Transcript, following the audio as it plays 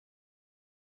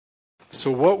So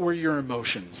what were your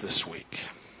emotions this week?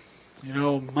 You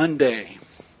know, Monday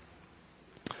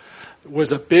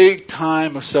was a big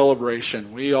time of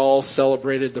celebration. We all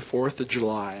celebrated the 4th of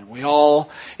July, and we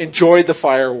all enjoyed the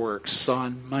fireworks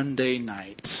on Monday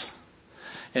night.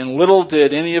 And little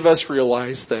did any of us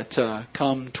realize that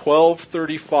come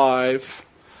 12:35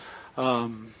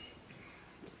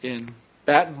 in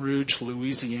Baton Rouge,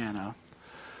 Louisiana,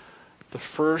 the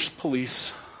first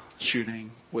police shooting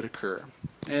would occur.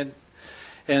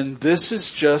 And this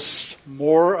is just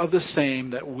more of the same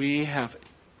that we have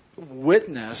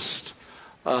witnessed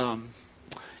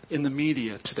in the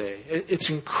media today. It's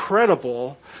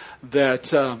incredible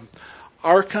that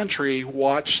our country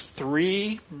watched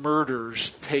 3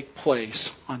 murders take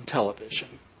place on television.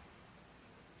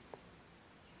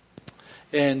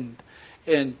 And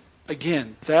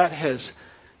again, that has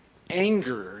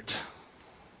angered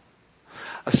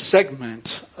a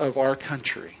segment of our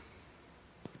country.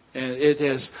 And it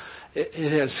has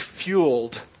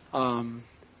fueled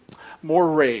more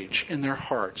rage in their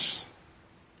hearts.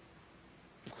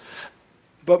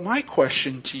 But my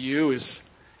question to you is,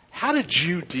 how did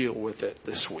you deal with it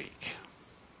this week?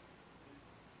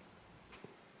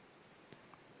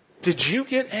 Did you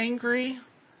get angry?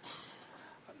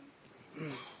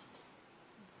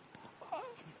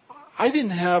 I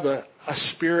didn't have a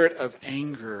spirit of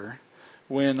anger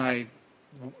when I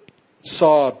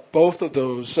saw both of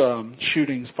those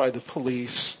shootings by the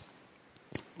police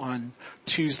on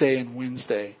Tuesday and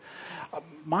Wednesday.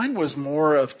 Mine was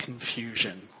more of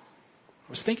confusion.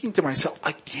 I was thinking to myself,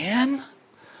 again?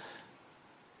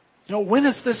 You know, when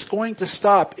is this going to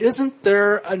stop? Isn't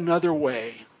there another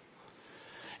way?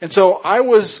 And so I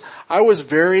was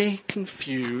very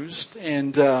confused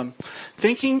and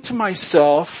thinking to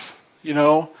myself, you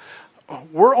know,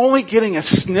 we're only getting a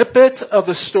snippet of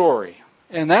the story.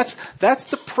 And that's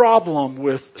the problem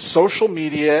with social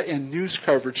media and news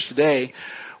coverage today.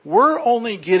 We're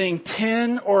only getting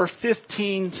 10 or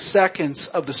 15 seconds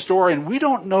of the story, and we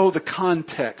don't know the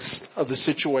context of the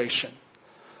situation.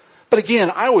 But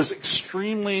again, I was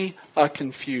extremely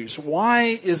confused. Why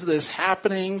is this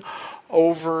happening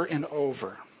over and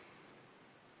over?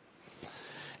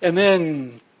 And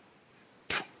then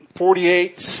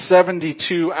 48,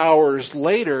 72 hours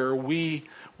later, we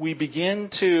begin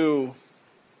to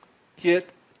get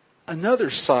another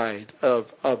side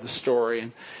of the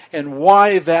story and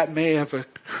why that may have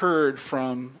occurred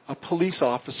from a police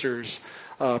officer's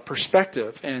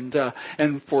perspective. And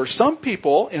for some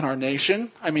people in our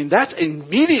nation, I mean, that's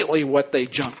immediately what they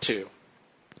jump to.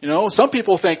 You know, some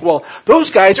people think, well, those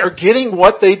guys are getting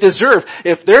what they deserve.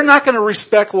 If they're not going to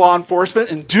respect law enforcement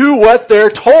and do what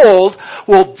they're told,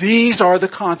 well, these are the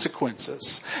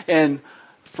consequences. And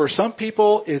for some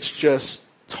people, it's just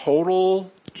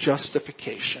total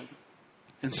justification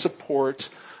and support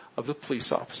of the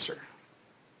police officer.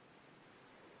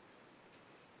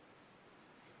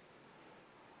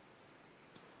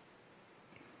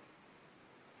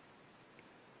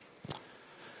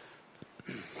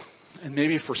 And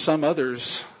maybe for some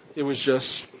others, it was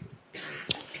just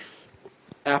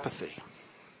apathy.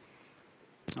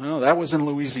 Oh, that was in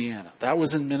Louisiana. That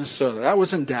was in Minnesota. That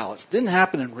was in Dallas. Didn't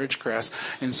happen in Ridgecrest.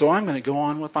 And so I'm going to go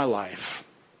on with my life.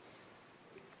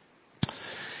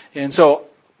 And so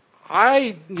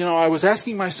I was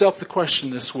asking myself the question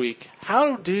this week,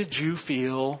 how did you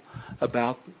feel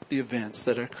about the events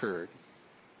that occurred?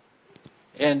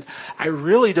 And I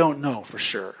really don't know for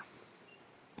sure.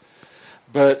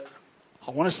 But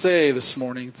I want to say this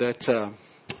morning that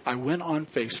I went on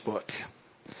Facebook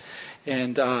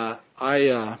and I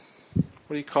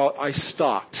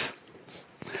stalked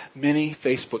many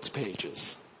Facebook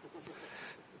pages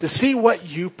to see what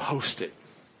you posted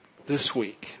this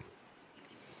week.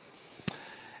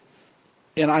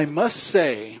 And I must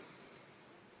say,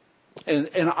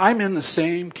 and I'm in the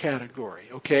same category,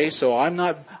 okay? So I'm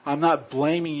not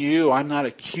blaming you, I'm not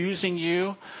accusing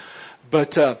you,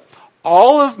 but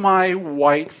all of my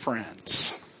white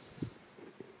friends,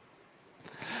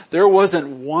 there wasn't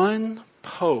one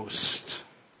post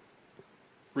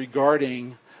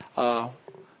regarding the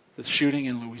shooting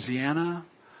in Louisiana,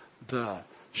 the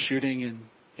shooting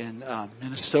in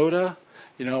Minnesota,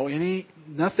 you know,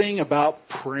 nothing about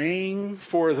praying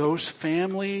for those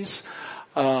families.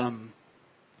 Nothing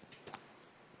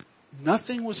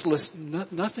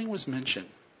was mentioned.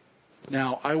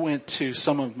 Now, I went to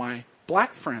some of my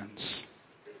black friends,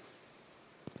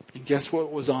 and guess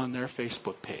what was on their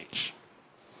Facebook page?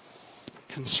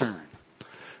 Concern.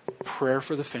 Prayer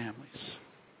for the families.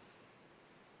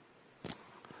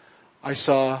 I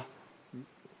saw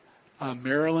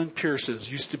Marilyn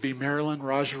Pierce's, used to be Marilyn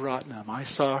Rajaratnam. I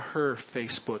saw her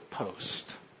Facebook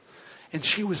post. And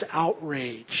she was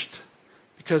outraged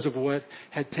because of what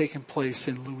had taken place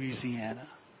in Louisiana.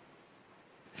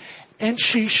 And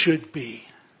she should be.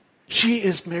 She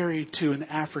is married to an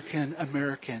African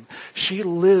American. She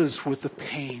lives with the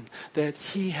pain that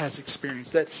he has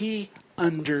experienced, that he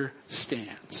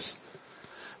understands.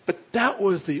 But that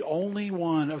was the only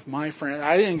one of my friends.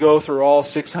 I didn't go through all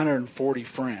 640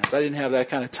 friends. I didn't have that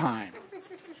kind of time.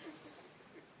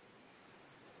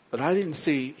 But I didn't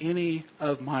see any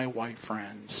of my white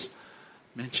friends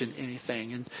mention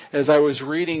anything. And as I was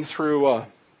reading through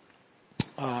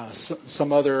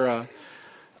some other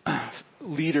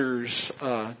leaders'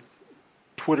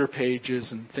 Twitter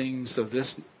pages and things of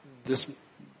this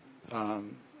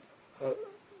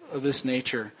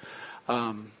nature,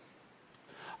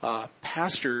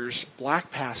 pastors, black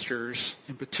pastors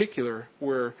in particular,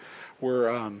 were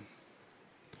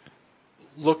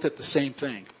looked at the same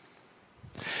thing.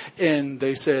 And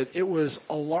they said it was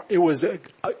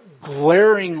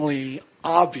glaringly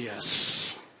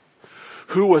obvious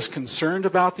who was concerned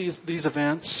about these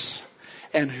events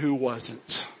and who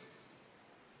wasn't.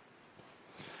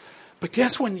 But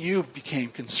guess when you became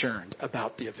concerned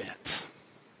about the event?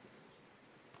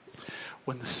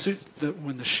 When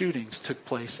the shootings took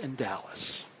place in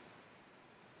Dallas.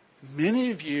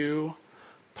 Many of you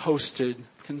posted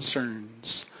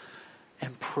concerns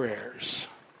and prayers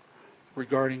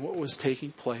regarding what was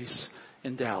taking place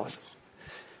in Dallas.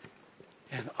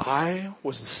 And I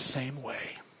was the same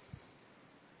way.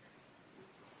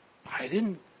 I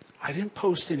didn't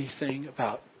post anything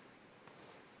about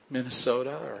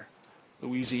Minnesota or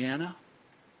Louisiana,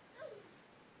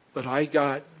 but I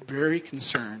got very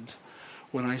concerned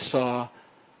when I saw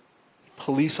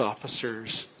police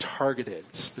officers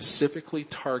specifically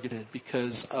targeted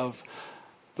because of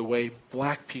the way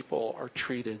black people are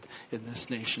treated in this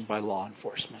nation by law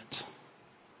enforcement.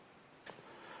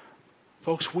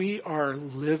 Folks, we are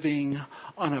living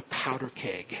on a powder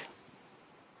keg.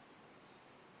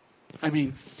 I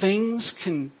mean, things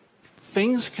can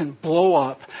blow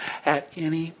up at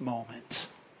any moment.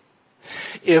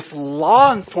 If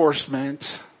law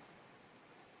enforcement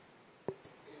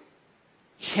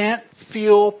can't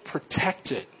feel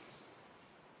protected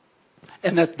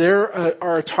and that they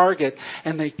are a target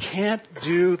and they can't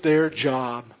do their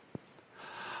job,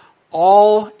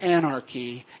 all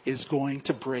anarchy is going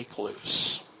to break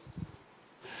loose.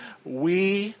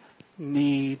 We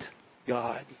need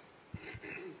God.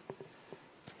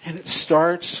 And it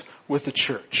starts with the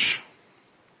church.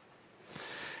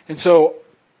 And so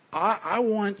I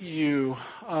want you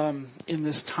in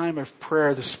this time of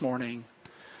prayer this morning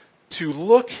to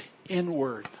look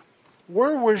inward.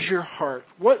 Where was your heart?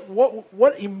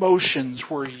 What emotions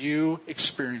were you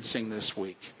experiencing this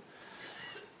week?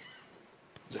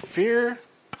 Was it fear?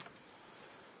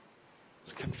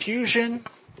 Was it confusion?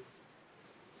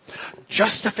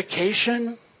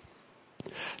 Justification?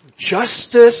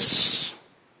 Justice?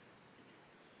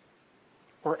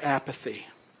 Or apathy?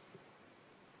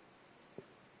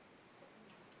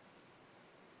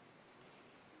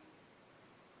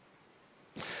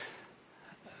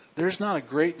 There's not a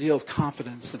great deal of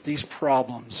confidence that these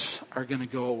problems are going to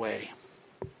go away.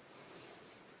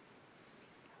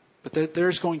 But that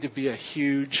there's going to be a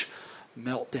huge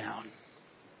meltdown.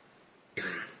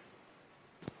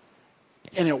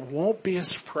 And it won't be a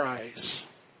surprise,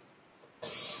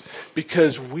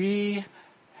 because we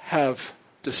have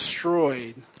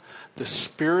destroyed the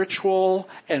spiritual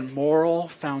and moral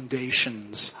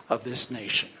foundations of this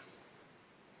nation.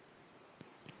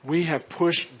 We have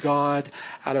pushed God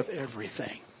out of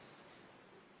everything.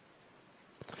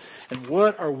 And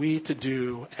what are we to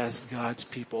do as God's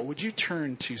people? Would you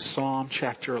turn to Psalm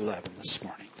chapter 11 this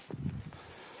morning?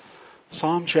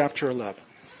 Psalm chapter 11.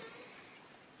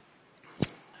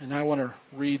 And I want to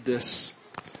read this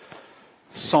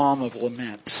Psalm of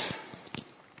Lament.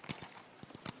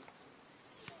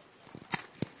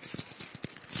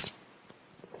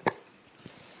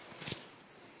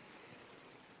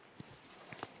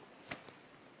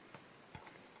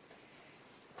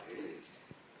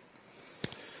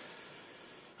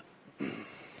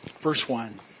 Verse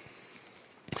 1.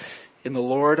 In the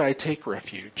Lord I take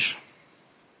refuge.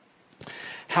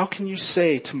 How can you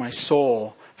say to my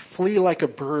soul, flee like a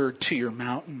bird to your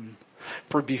mountain?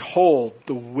 For behold,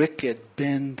 the wicked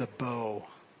bend the bow.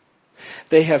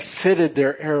 They have fitted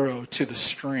their arrow to the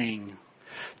string,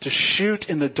 to shoot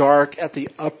in the dark at the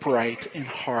upright in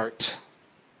heart.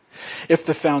 If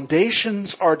the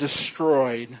foundations are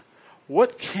destroyed,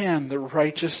 what can the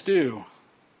righteous do?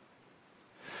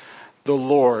 The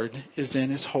Lord is in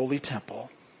his holy temple.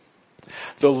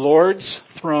 The Lord's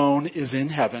throne is in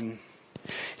heaven.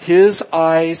 His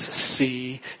eyes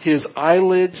see, his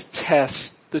eyelids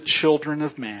test the children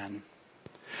of man.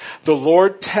 The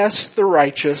Lord tests the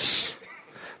righteous,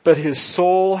 but his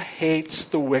soul hates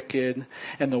the wicked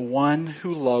and the one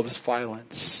who loves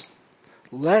violence.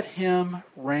 Let him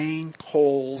rain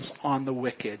coals on the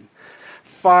wicked.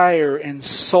 Fire and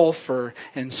sulfur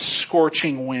and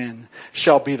scorching wind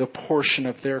shall be the portion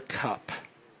of their cup.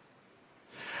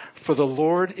 For the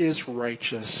Lord is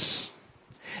righteous,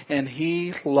 and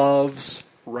he loves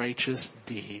righteous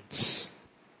deeds.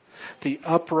 The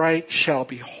upright shall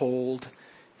behold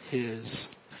his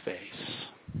face.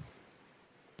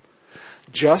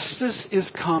 Justice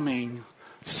is coming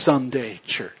someday,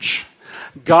 church.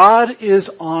 God is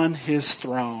on his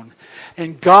throne.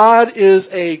 And God is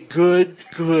a good,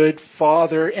 good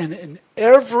Father. And in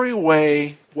every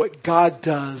way, what God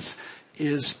does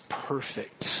is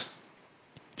perfect.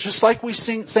 Just like we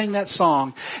sang that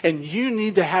song. And you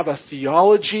need to have a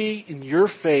theology in your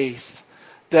faith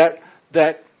that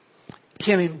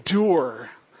can endure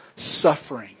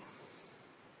suffering.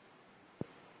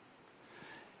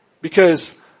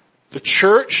 Because the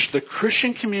church, the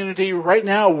Christian community, right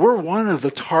now, we're one of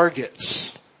the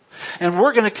targets. And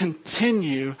we're going to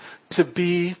continue to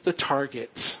be the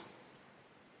target.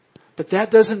 But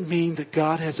that doesn't mean that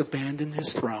God has abandoned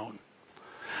his throne.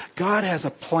 God has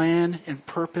a plan and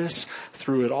purpose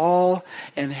through it all.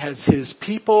 And as his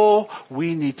people,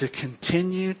 we need to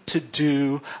continue to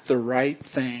do the right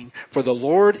thing. For the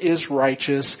Lord is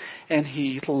righteous, and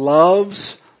he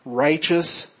loves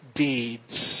righteous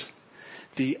deeds.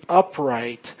 The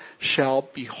upright shall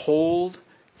behold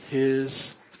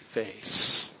his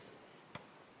face.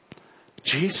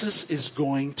 Jesus is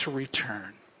going to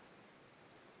return.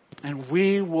 And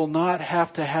we will not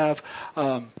have to have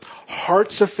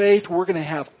hearts of faith. We're going to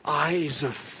have eyes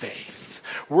of faith.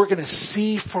 We're going to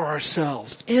see for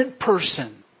ourselves in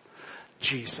person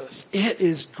Jesus. It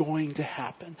is going to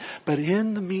happen. But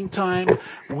in the meantime,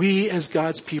 we as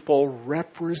God's people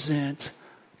represent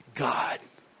God.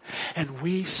 And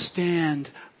we stand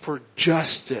for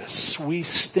justice. We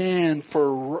stand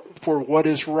for what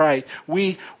is right.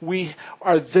 We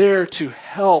are there to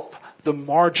help the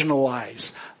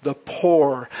marginalized, the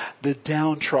poor, the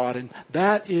downtrodden.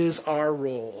 That is our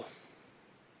role.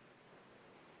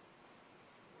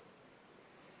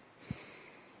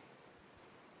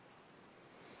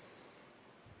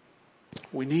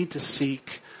 We need to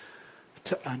seek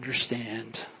to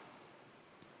understand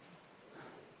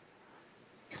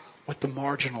what the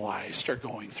marginalized are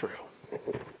going through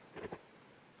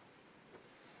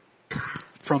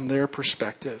from their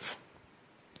perspective.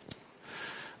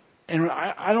 And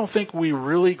I don't think we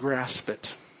really grasp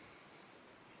it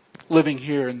living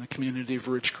here in the community of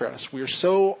Ridgecrest. We are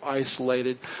so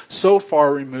isolated, so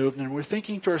far removed, and we're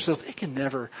thinking to ourselves,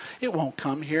 it won't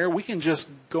come here. We can just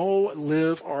go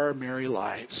live our merry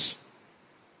lives.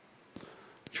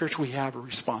 Church, we have a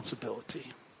responsibility.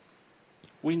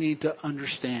 We need to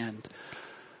understand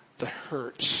the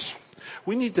hurts.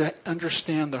 We need to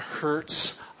understand the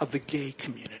hurts of the gay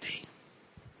community,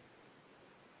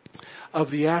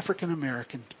 of the African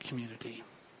American community,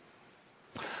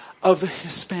 of the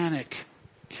Hispanic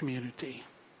community,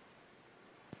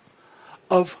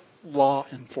 of law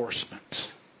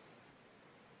enforcement.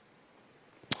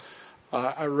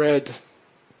 I read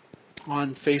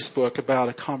on Facebook about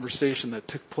a conversation that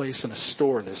took place in a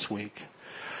store this week.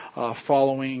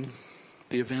 Following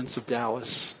the events of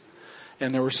Dallas,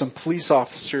 and there were some police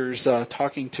officers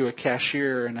talking to a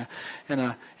cashier, and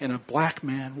a black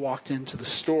man walked into the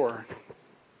store,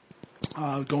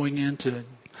 going in to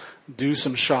do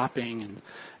some shopping,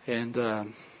 and the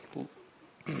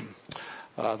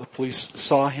police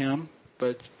saw him,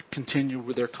 but continued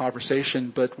with their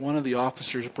conversation. But one of the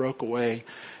officers broke away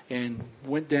and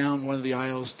went down one of the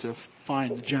aisles to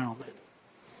find the gentleman.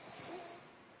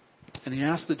 And he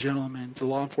asked the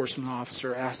law enforcement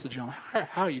officer asked the gentleman,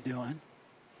 how are you doing?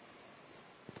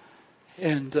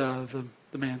 And the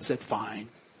man said, fine.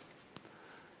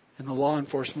 And the law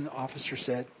enforcement officer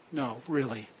said, no,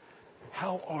 really,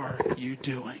 how are you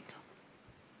doing?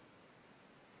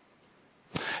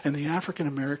 And the African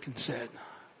American said,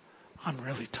 I'm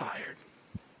really tired.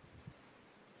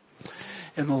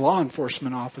 And the law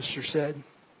enforcement officer said,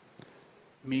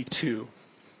 me too.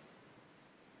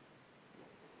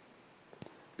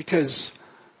 Because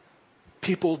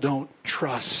people don't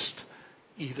trust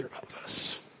either of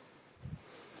us.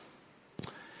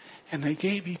 And they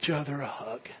gave each other a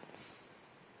hug.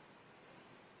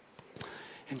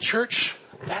 In church,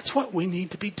 that's what we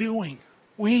need to be doing.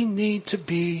 We need to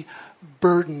be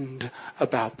burdened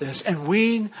about this. And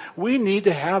we need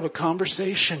to have a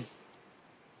conversation.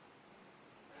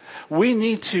 We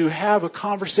need to have a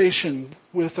conversation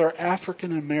with our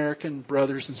African American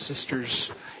brothers and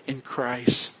sisters in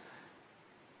Christ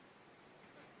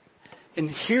and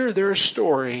hear their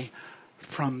story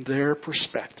from their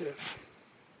perspective.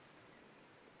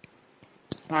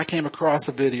 I came across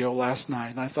a video last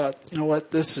night and I thought, you know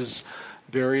what, this is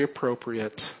very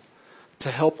appropriate to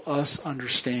help us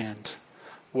understand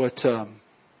what the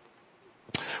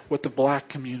black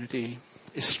community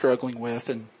is struggling with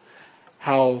and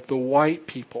how the white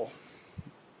people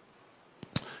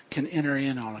can enter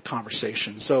in on a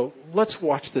conversation. So let's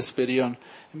watch this video and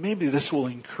maybe this will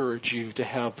encourage you to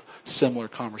have similar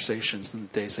conversations in the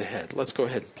days ahead. Let's go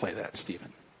ahead and play that,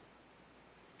 Stephen.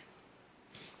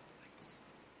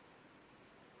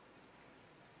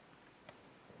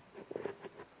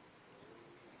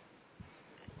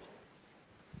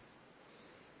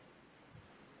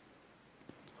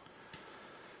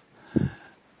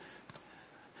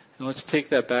 And let's take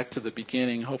that back to the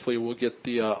beginning. Hopefully we'll get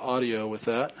the audio with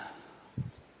that.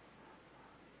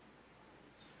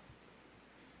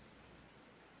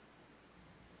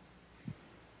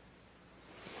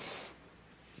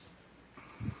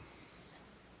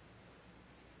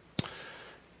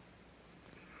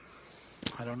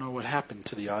 I don't know what happened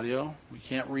to the audio. We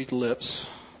can't read lips.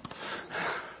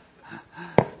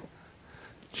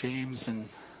 James and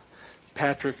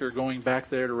Patrick are going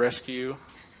back there to rescue.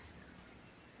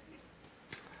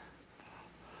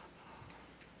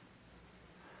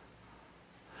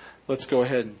 Let's go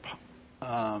ahead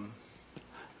and,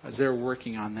 as they're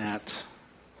working on that,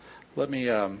 let me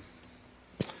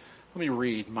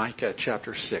read Micah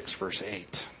chapter 6, verse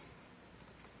 8.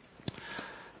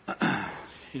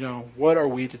 You know, what are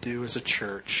we to do as a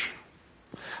church?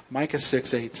 Micah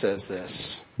 6:8 says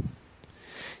this.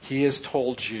 He has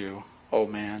told you, O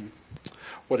man,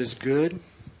 what is good,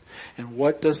 and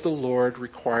what does the Lord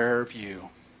require of you,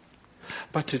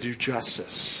 but to do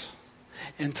justice,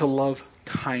 and to love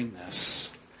kindness,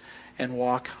 and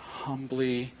walk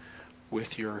humbly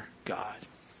with your God.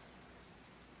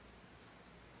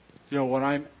 You know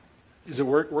what is it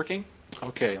working?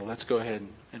 Okay, let's go ahead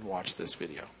and watch this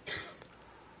video.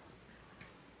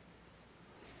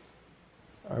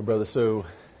 All right, brother, so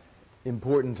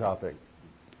important topic.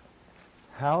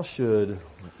 How should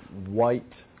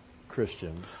white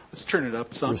Christians let's turn it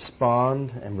up some.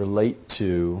 respond and relate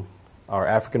to our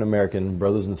African American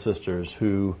brothers and sisters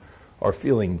who are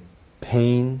feeling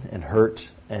pain and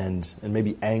hurt and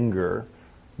maybe anger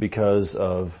because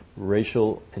of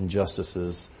racial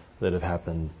injustices that have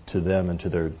happened to them and to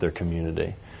their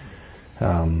community?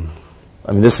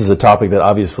 I mean, this is a topic that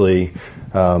obviously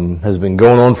has been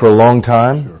going on for a long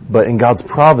time, but in God's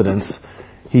providence,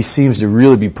 He seems to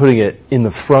really be putting it in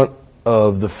the front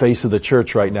of the face of the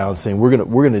church right now and saying, we're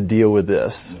gonna deal with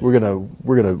this. We're gonna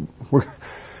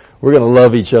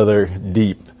love each other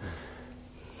deep.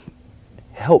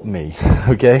 Help me,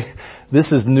 okay?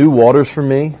 This is new waters for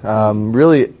me.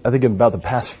 Really, I think about the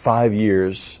past 5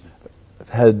 years, I've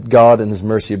had God in His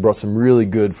mercy brought some really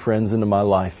good friends into my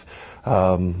life.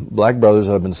 Black brothers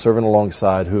that I've been serving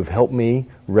alongside who have helped me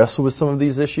wrestle with some of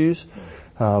these issues.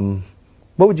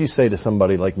 What would you say to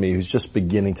somebody like me who's just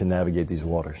beginning to navigate these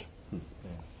waters?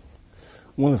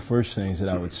 One of the first things that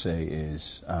I would say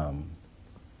is,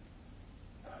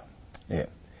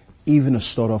 even to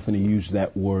start off and to use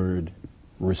that word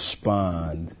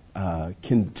respond,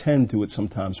 can tend to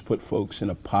sometimes put folks in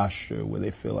a posture where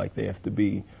they feel like they have to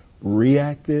be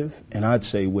reactive. And I'd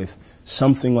say with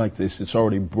something like this that's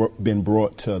already been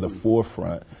brought to the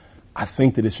forefront, I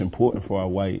think that it's important for our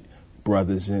white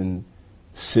brothers and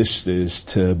sisters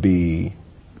to be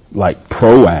like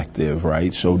proactive,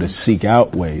 right? So to seek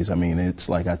out ways. I mean, it's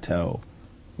like I tell,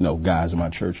 guys in my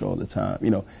church all the time,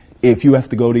 if you have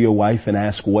to go to your wife and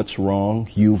ask what's wrong,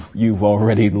 you've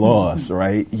already lost,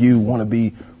 right? You want to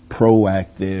be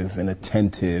proactive and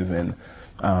attentive and,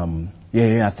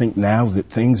 I think now that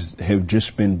things have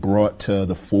just been brought to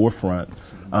the forefront,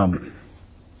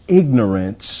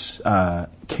 ignorance,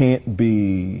 can't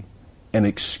be an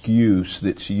excuse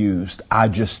that's used. I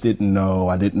just didn't know.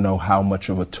 I didn't know how much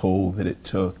of a toll that it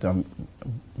took.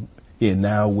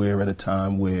 Now we're at a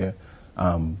time where,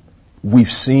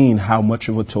 we've seen how much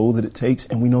of a toll that it takes,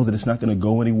 and we know that it's not going to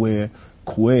go anywhere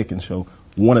quick. And so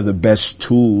one of the best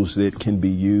tools that can be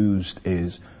used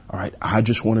is, all right, I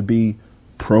just want to be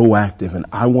proactive and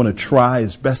I want to try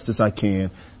as best as I can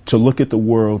to look at the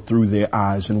world through their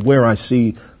eyes, and where I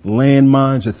see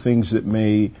landmines or things that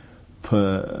may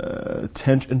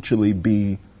potentially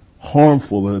be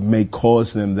harmful or may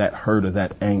cause them that hurt or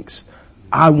that angst,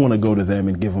 I want to go to them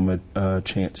and give them a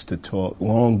chance to talk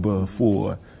long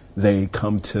before they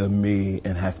come to me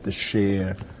and have to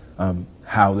share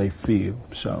how they feel.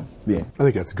 So, yeah. I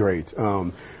think that's great.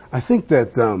 I think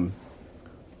that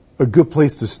a good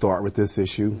place to start with this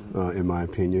issue, in my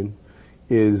opinion,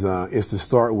 is to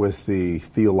start with the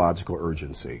theological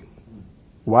urgency.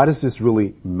 Why does this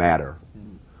really matter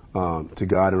to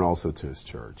God and also to His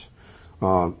church?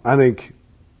 I think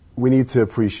we need to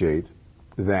appreciate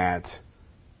that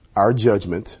our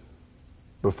judgment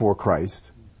before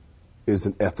Christ is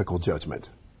an ethical judgment.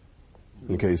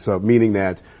 Okay, so meaning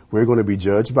that we're going to be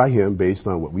judged by Him based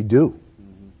on what we do.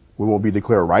 We won't be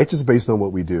declared righteous based on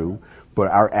what we do, but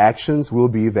our actions will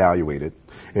be evaluated.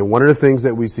 And one of the things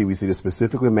that we see this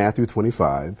specifically in Matthew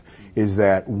 25, is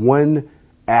that one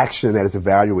action that is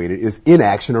evaluated is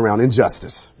inaction around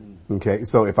injustice. Okay,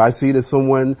 so if I see that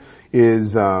someone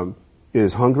is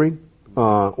hungry,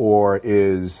 or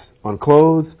is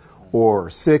unclothed, or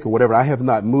sick, or whatever, I have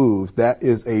not moved, that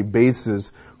is a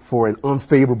basis for an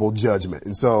unfavorable judgment.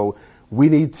 And so we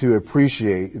need to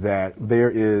appreciate that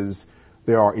there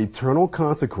are eternal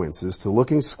consequences to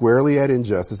looking squarely at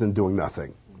injustice and doing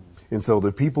nothing. And so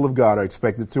the people of God are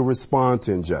expected to respond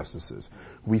to injustices.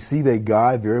 We see that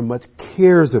God very much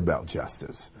cares about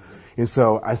justice. And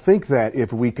so I think that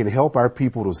if we can help our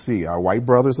people to see, our white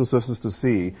brothers and sisters to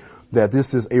see, that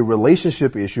this is a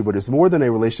relationship issue, but it's more than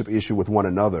a relationship issue with one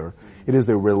another. It is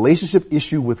a relationship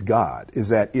issue with God, is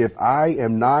that if I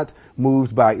am not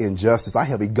moved by injustice, I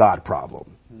have a God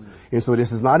problem. And so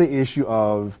this is not an issue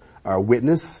of our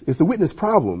witness. It's a witness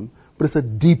problem, but it's a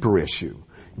deeper issue.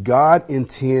 God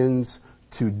intends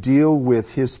to deal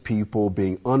with His people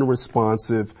being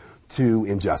unresponsive to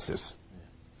injustice.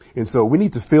 And so we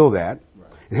need to feel that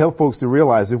and help folks to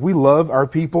realize if we love our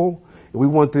people and we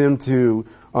want them to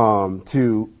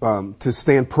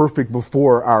stand perfect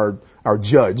before our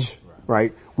judge,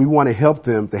 right? We want to help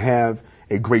them to have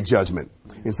a great judgment.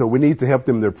 And so we need to help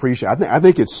them to appreciate. I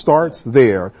think it starts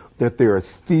there, that there are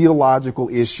theological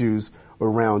issues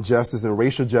around justice and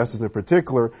racial justice in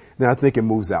particular. Then I think it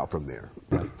moves out from there.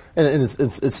 Right? And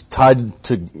it's tied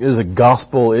to, is a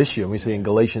gospel issue. And we see in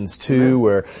Galatians 2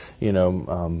 where,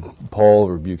 Paul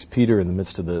rebukes Peter in the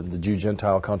midst of the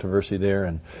Jew-Gentile controversy there.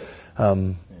 And,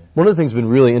 one of the things that's been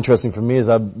really interesting for me as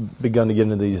I've begun to get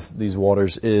into these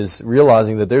waters is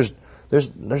realizing that there's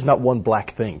not one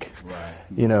black thing. Right.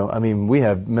 We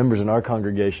have members in our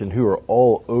congregation who are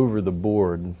all over the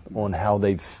board on how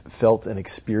they've felt and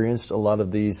experienced a lot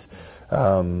of these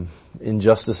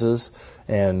injustices,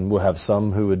 and we'll have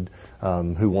some who would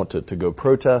who want to go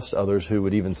protest, others who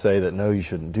would even say that no, you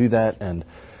shouldn't do that, and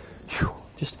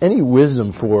just any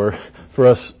wisdom for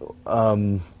us.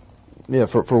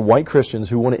 For white Christians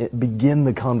who want to begin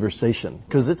the conversation,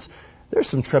 because there's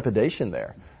some trepidation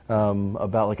there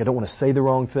about I don't want to say the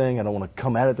wrong thing, I don't want to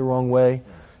come at it the wrong way.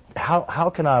 How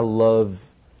can I love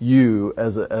you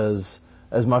as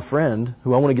my friend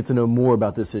who I want to get to know more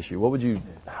about this issue? How do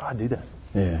I do that?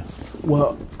 Yeah.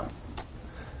 Well,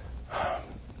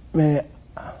 man,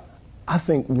 I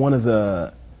think one of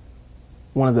the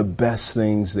best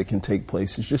things that can take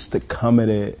place is just to come at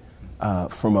it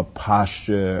from a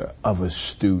posture of a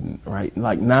student, right?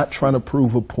 Like not trying to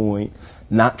prove a point,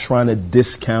 not trying to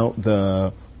discount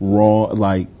the wrong,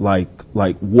 like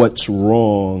what's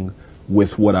wrong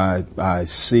with what I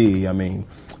see.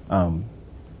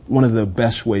 One of the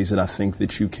best ways that I think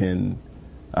that you can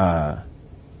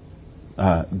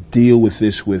deal with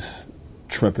this with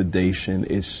trepidation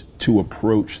is to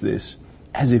approach this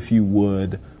as if you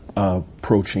would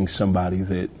approaching somebody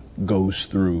that goes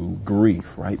through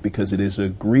grief, right? Because it is a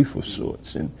grief of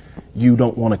sorts, and you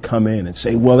don't want to come in and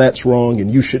say, well, that's wrong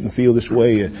and you shouldn't feel this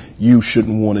way and you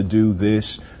shouldn't want to do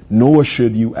this, nor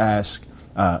should you ask,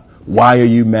 why are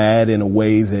you mad, in a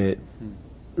way that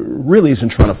really isn't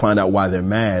trying to find out why they're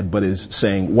mad, but is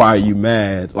saying, why are you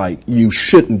mad? Like, you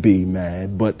shouldn't be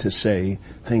mad, but to say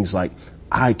things like,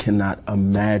 I cannot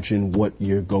imagine what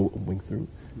you're going through.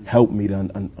 Help me to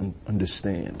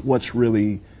understand what's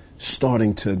really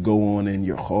starting to go on in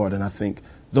your heart. And I think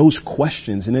those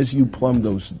questions, and as you plumb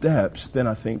those depths, then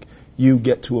I think you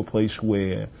get to a place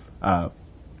where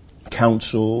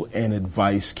counsel and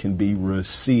advice can be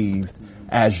received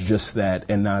as just that,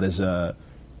 and not as a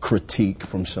critique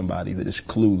from somebody that is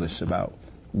clueless about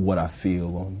what I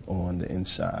feel on the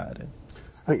inside.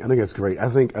 I think that's great. I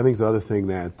think the other thing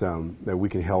that we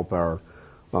can help our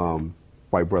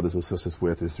white brothers and sisters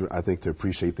with is, I think, to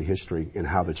appreciate the history and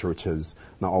how the church has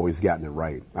not always gotten it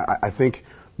right. I think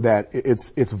that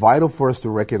it's vital for us to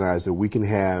recognize that we can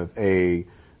have a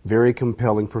very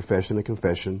compelling profession and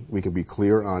confession. We can be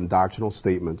clear on doctrinal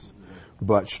statements,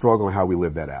 but struggle on how we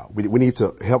live that out. We need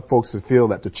to help folks to feel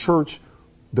that the church,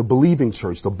 the believing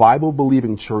church, the Bible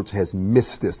believing church has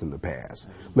missed this in the past.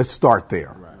 Let's start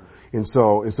there. Right. And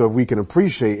so if we can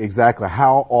appreciate exactly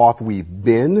how off we've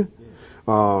been,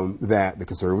 that the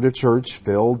conservative church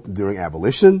failed during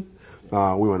abolition. We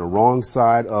were on the wrong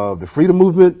side of the freedom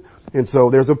movement. And so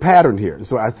there's a pattern here. And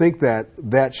so I think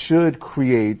that should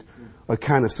create a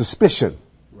kind of suspicion.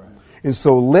 And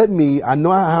so I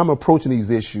know how I'm approaching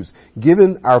these issues.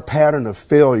 Given our pattern of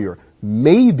failure,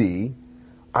 maybe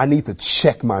I need to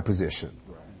check my position.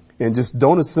 And just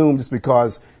don't assume just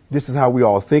because this is how we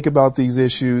all think about these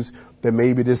issues that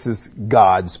maybe this is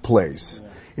God's place.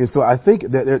 And so I think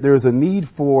that there's a need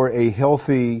for a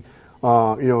healthy,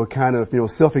 kind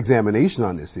of, self-examination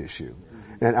on this issue.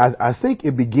 And I think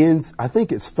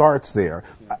it starts there.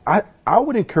 I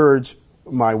would encourage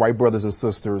my white brothers and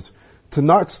sisters to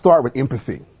not start with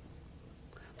empathy,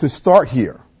 to start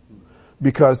here,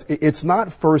 because it's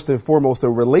not first and foremost a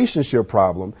relationship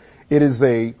problem. It is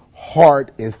a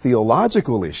heart and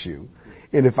theological issue.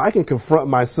 And if I can confront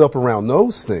myself around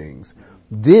those things,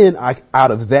 then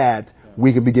out of that,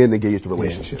 we can begin to engage the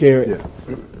relationship. Gary,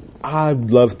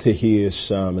 I'd love to hear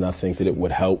some, and I think that it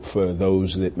would help for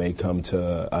those that may come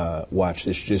to watch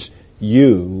this, just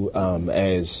you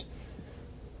as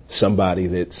somebody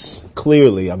that's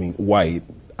clearly, white.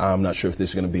 I'm not sure if this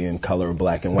is going to be in color or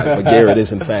black and white, but Garrett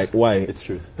is in fact white. It's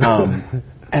truth.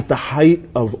 At the height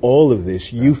of all of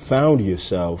this, you found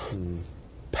yourself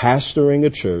pastoring a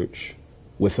church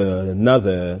with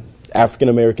another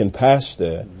African-American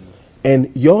pastor,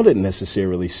 and y'all didn't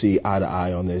necessarily see eye to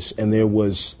eye on this, and there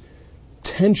was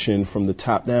tension from the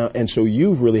top down, and so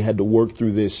you've really had to work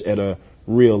through this at a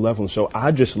real level. So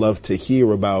I just love to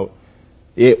hear about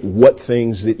what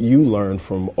things that you learned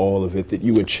from all of it that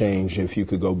you would change if you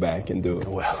could go back and do it.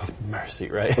 Well, mercy,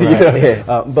 right?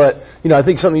 But, I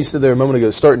think something you said there a moment ago,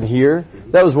 starting here,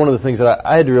 that was one of the things that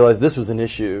I had to realize this was an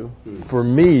issue for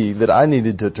me that I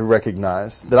needed to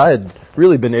recognize, that I had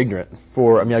really been ignorant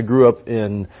for. I grew up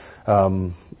in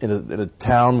a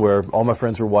town where all my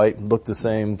friends were white, looked the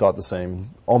same, thought the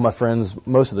same. All my friends,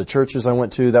 most of the churches I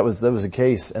went to, that was the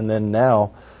case. And then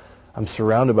now I'm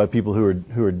surrounded by people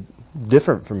who are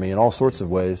different from me in all sorts of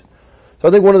ways. So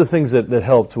I think one of the things that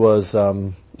helped was,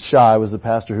 Shai was the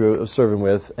pastor who I was serving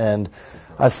with, and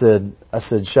I said,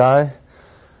 Shai,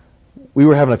 we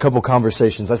were having a couple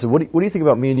conversations. I said, what do you think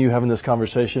about me and you having this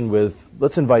conversation with,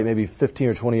 let's invite maybe 15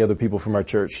 or 20 other people from our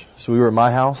church. So we were at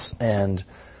my house, and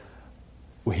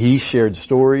he shared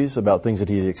stories about things that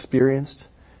he had experienced.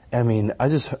 I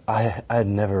just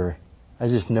never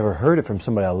heard it from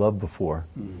somebody I loved before.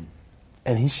 Mm-hmm.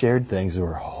 And he shared things that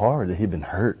were hard, that he'd been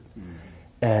hurt. Mm-hmm.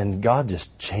 And God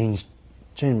just changed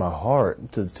my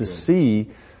heart to see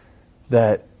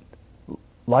that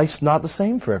life's not the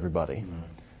same for everybody. Mm-hmm.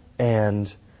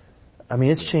 And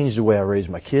it's changed the way I raise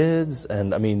my kids,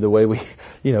 and the way we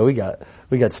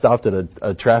got stopped at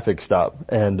a traffic stop,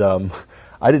 and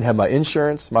I didn't have my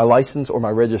insurance, my license, or my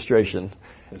registration.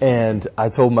 And I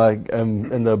told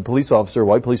and the police officer,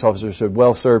 white police officer, said,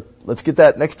 well, sir, let's get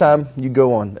that next time you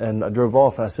go on. And I drove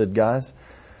off. I said, guys,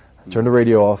 I turned the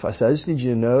radio off. I said, I just need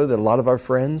you to know that a lot of our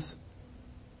friends,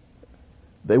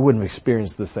 they wouldn't have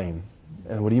experienced the same.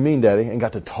 And what do you mean, Daddy? And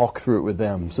got to talk through it with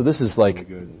them. So this is like,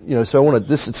 so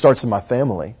it starts in my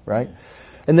family, right?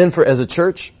 And then as a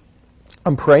church,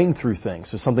 I'm praying through things.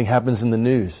 So something happens in the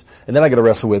news. And then I got to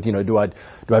wrestle with, do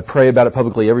I pray about it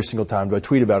publicly every single time? Do I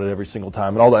tweet about it every single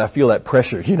time? And all that, I feel that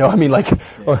pressure,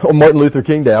 on Martin Luther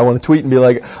King Day, I want to tweet and be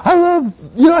like, I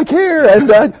love, I care,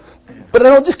 but I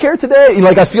don't just care today.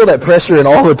 I feel that pressure and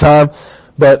all the time.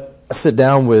 But I sit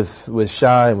down with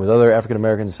Shai and with other African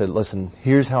Americans and said, listen,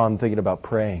 here's how I'm thinking about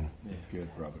praying. That's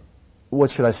good, brother. What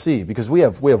should I see? Because we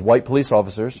have white police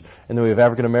officers, and then we have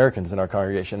African Americans in our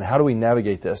congregation. How do we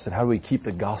navigate this, and how do we keep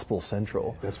the gospel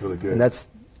central? That's really good. And that's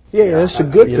that's a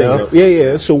good thing.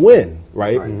 Yeah, it's a win,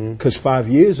 right? Because 5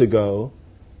 years ago,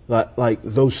 like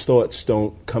those thoughts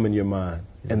don't come in your mind,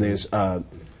 and there's a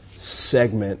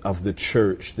segment of the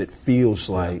church that feels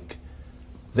like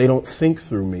they don't think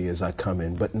through me as I come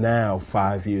in. But now,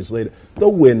 5 years later, though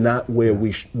we're not where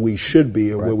we should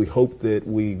be or where we hope that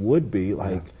we would be,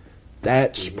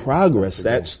 that's progress.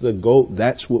 That's the goal.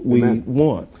 That's what we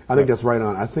want. I think that's right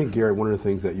on. I think, Gary, one of the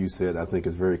things that you said, I think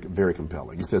is very, very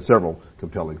compelling. You said several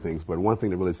compelling things, but one thing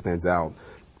that really stands out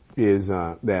is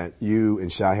that you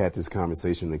and Shai had this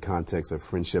conversation in the context of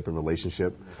friendship and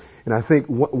relationship. And I think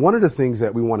one of the things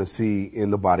that we want to see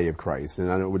in the body of Christ,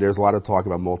 and I know there's a lot of talk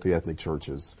about multi-ethnic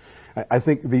churches, I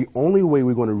think the only way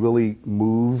we're going to really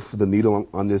move the needle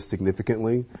on this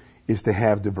significantly is to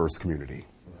have diverse community.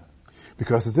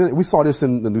 Because we saw this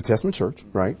in the New Testament church,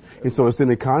 right? And so it's in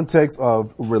the context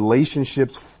of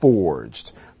relationships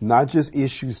forged, not just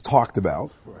issues talked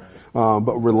about,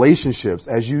 but relationships.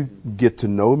 As you get to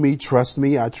know me, trust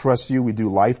me, I trust you, we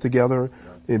do life together,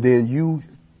 and then you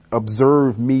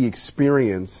observe me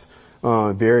experience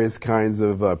various kinds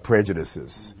of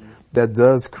prejudices. That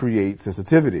does create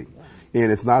sensitivity.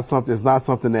 And it's not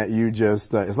something that you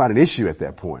just, it's not an issue at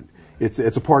that point. It's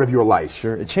a part of your life.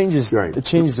 Sure. It changes, Right. it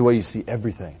changes the way you see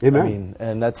everything. Amen. I mean,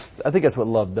 and I think that's what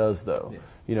love does though. Yeah.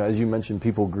 You know, as you mentioned,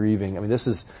 people grieving. I mean, this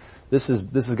has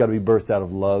got to be birthed out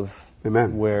of love.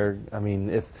 Amen. Where, I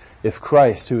mean, if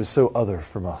Christ, who is so other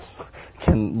from us,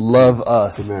 can love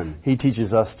us, Amen. He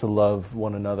teaches us to love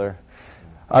one another.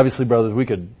 Obviously, brothers, we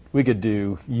could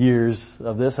do years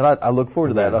of this, and I look forward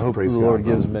to that. I hope the Lord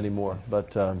gives many more,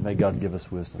 but may God give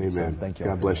us wisdom. Amen. So thank you.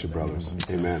 God bless you, brothers.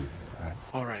 Amen.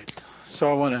 All right. So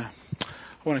I want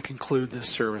to conclude this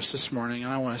service this morning,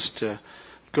 and I want us to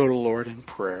go to the Lord in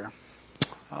prayer.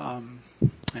 And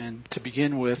to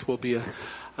begin with will be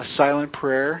a silent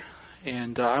prayer,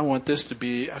 and I want this to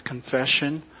be a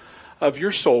confession of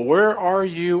your soul. Where are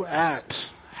you at?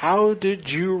 How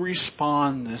did you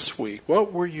respond this week?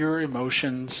 What were your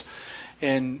emotions?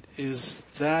 And is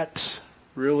that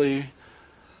really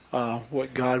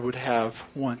what God would have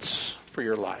once for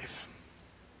your life?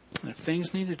 And if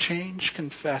things need to change,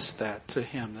 confess that to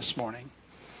Him this morning.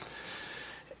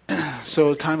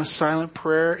 So a time of silent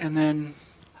prayer, and then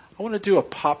I want to do a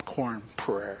popcorn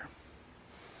prayer.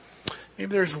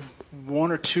 Maybe there's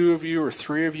one or two of you or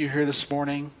three of you here this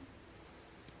morning.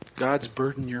 God's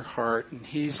burdened your heart, and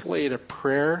He's laid a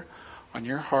prayer on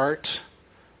your heart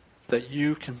that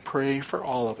you can pray for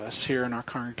all of us here in our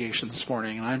congregation this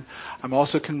morning. And I'm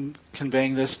also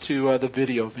conveying this to the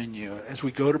video venue. As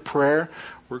we go to prayer,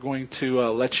 we're going to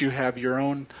let you have your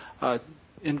own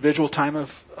individual time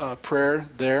of prayer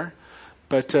there.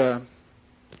 But we're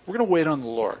going to wait on the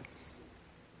Lord.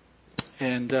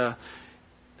 And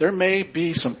there may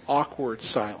be some awkward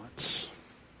silence.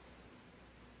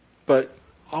 But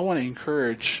I want to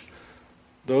encourage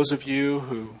those of you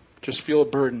who just feel a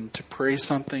burden to pray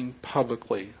something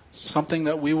publicly, something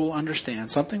that we will understand,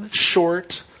 something that's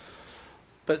short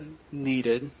but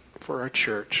needed for our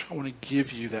church. I want to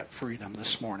give you that freedom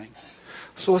this morning.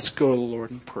 So let's go to the Lord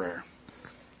in prayer.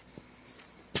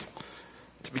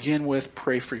 To begin with,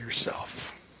 pray for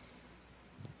yourself.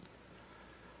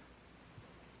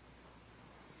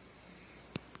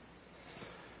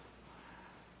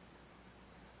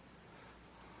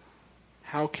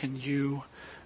 How can you